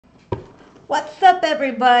What's up,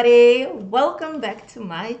 everybody? Welcome back to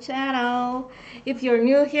my channel. If you're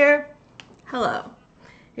new here, hello.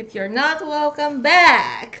 If you're not, welcome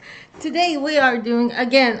back. Today we are doing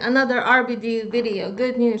again another RBD video.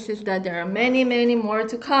 Good news is that there are many more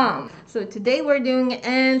to come. So today we're doing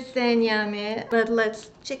Ensename, but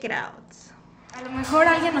let's check it out. A lo mejor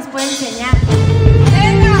alguien nos puede enseñar.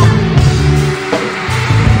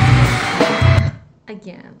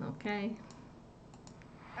 Again, okay?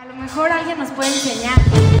 A lo mejor alguien nos puede enseñar.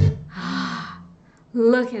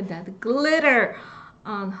 Look at that glitter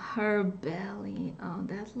on her belly. Oh,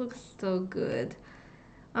 that looks so good.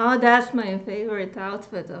 Oh, that's my favorite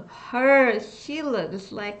outfit of hers. She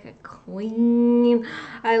looks like a queen.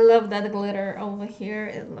 I love that glitter over here.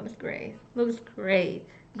 It looks great. Looks great.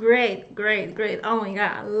 Great. Oh my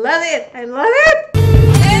god, I love it. I love it.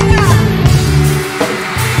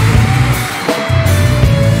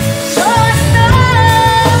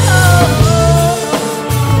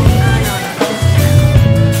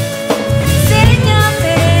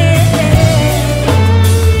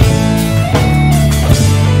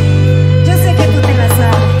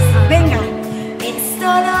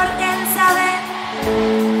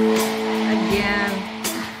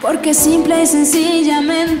 Porque simple y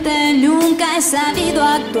sencillamente nunca he sabido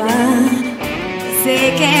actuar.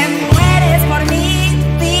 Sé que mueres por mí,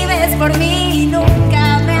 vives por mí y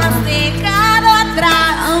nunca me has dejado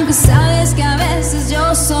atrás. Aunque sabes que a veces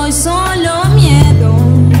yo soy solo miedo.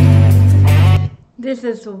 This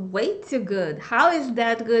is way too good. How is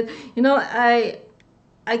that good? You know, I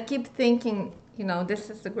keep thinking, you know, this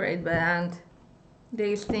is a great band.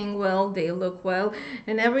 They sing well, they look well,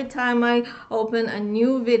 and every time I open a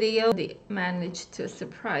new video, they manage to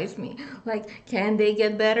surprise me. Like, can they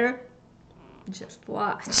get better? Just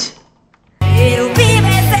watch. Pero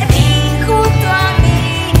vives en mí, junto a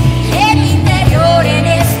mí, en mi interior, en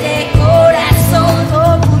este corazón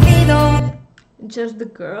confundido. Just the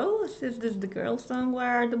girls? Is this the girl song? Where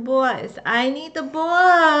are the boys? I need the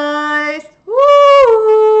boys!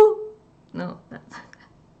 Woo! No, that's not.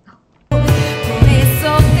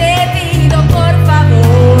 Te pido por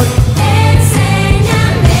favor,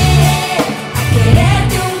 enséñame a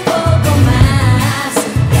quererte un poco más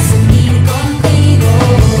y a sentir contigo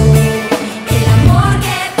el amor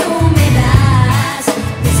que tú me das.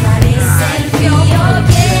 Desvanece el frío,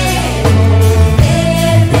 quiero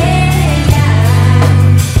verte ya.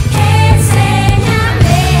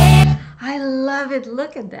 Enséñame. I love it.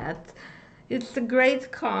 Look at that. It's a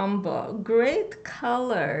great combo, great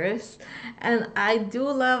colors, and I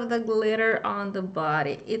do love the glitter on the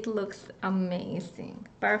body. It looks amazing.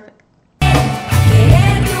 Perfect.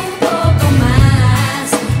 Quererte un poco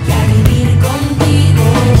más y a vivir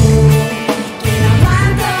contigo. Que no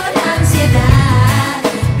aguanto la ansiedad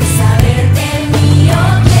de saberte mío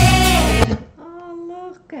quiero. Oh,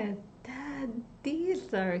 look at that.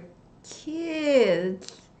 These are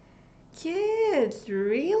kids. Kids,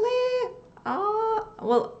 really? Oh,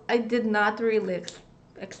 well, I did not really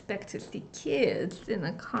expect to see kids in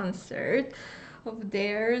a concert of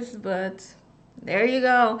theirs, but there you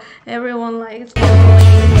go. Everyone likes it.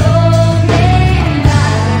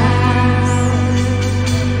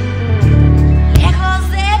 Lejos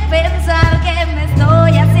de pensar que me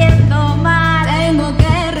estoy haciendo mal, tengo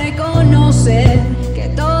que reconocer que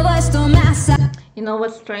todo esto me hace. You know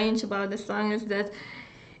what's strange about the song is that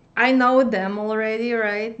I know them already,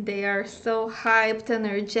 right? They are so hyped,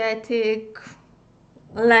 energetic,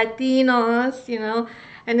 Latinos, you know,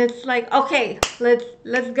 and it's like, okay, let's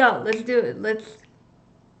go, let's do it, let's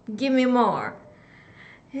give me more.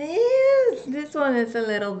 Yes, this one is a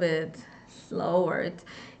little bit slower.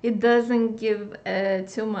 It doesn't give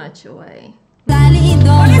too much away. But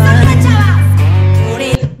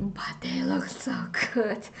they look so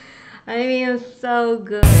good. I mean, so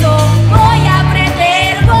good.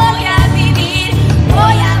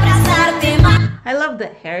 I love the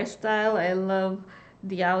hairstyle, I love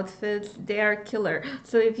the outfits, they are killer.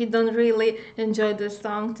 So if you don't really enjoy the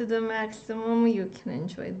song to the maximum, you can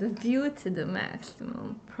enjoy the view to the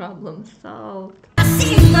maximum. Problem solved.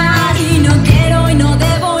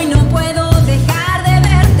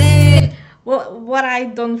 Well, what I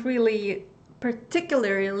don't really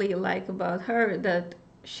particularly like about her, that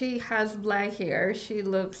she has black hair, she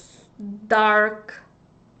looks dark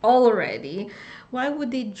already. Why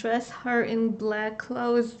would they dress her in black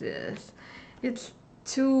clothes? It's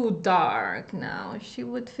too dark now. She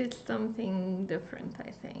would fit something different,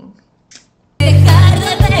 I think.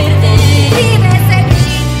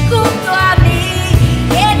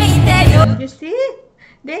 You see?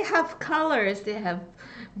 They have colors. They have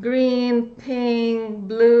green, pink,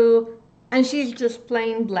 blue, and she's just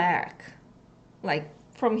plain black. Like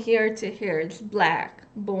from here to here, it's black.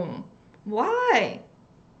 Boom. Why?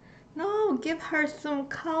 No, give her some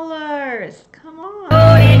colors. Come on.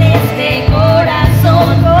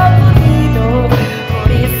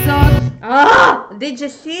 Ah, did you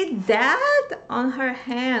see that on her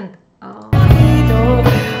hand? Oh.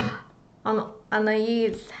 On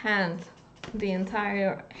Anais' hand, the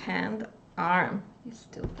entire hand, arm. You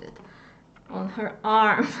stupid. On her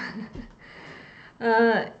arm.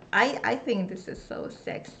 I think this is so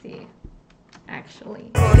sexy,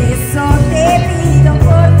 actually. Por eso te pido,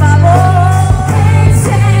 por favor,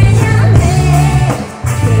 enséñame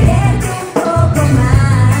a quererte un poco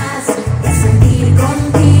más y a sentir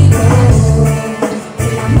contigo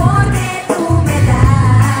el amor que tú me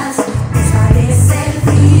das. Desvanece el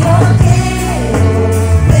frío, quiero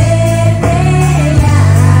verte ya.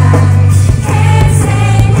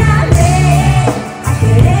 Enséñame a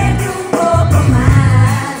quererte un poco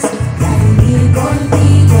más y a vivir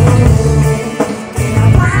contigo.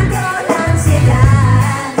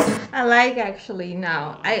 I like actually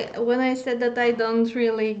now. When I said that I don't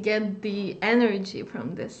really get the energy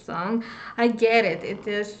from this song, I get it. It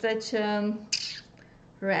is such a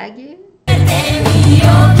reggae.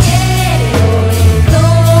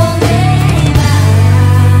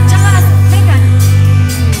 Chavas, vengan.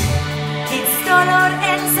 Es dolor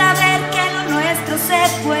el saber que lo nuestro se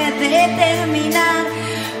puede terminar,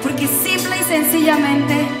 porque simple y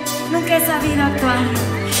sencillamente nunca he sabido actuar.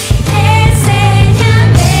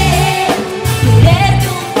 Enséñame a quererte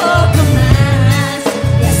un poco más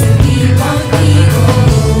y a sentir contigo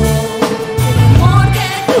el amor que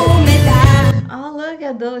tú me das. Oh, look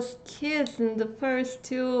at those kids in the first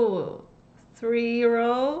 3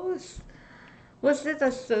 rows. Was it I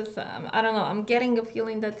don't know, I'm getting a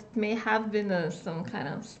feeling that it may have been some kind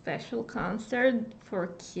of special concert for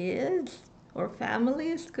kids or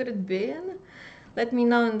families. Could it been? Let me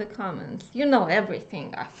know in the comments. You know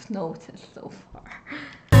everything I've noticed so far.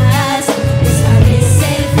 Desvanece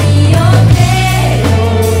el frío, quiero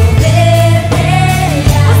verte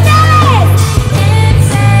ya. ¡Ustedes!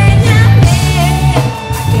 Enséñame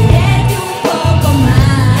a quererte un poco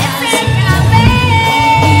más. ¡Enséñame!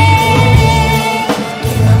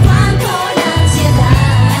 Que no aguanto la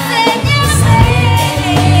ansiedad. ¡Enséñame!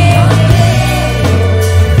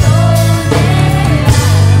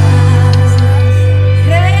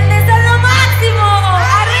 ¡Rebeldes son lo máximo!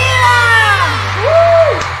 ¡Arriba!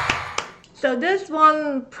 So this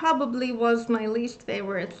one probably was my least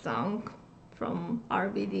favorite song from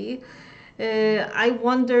RBD. I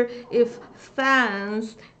wonder if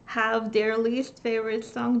fans have their least favorite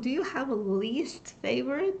song. Do you have a least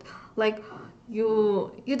favorite? Like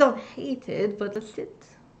you don't hate it, but that's it.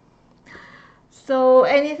 So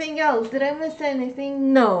anything else? Did I miss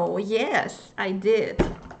anything? No. Yes, I did.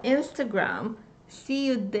 Instagram. See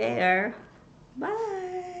you there. Bye.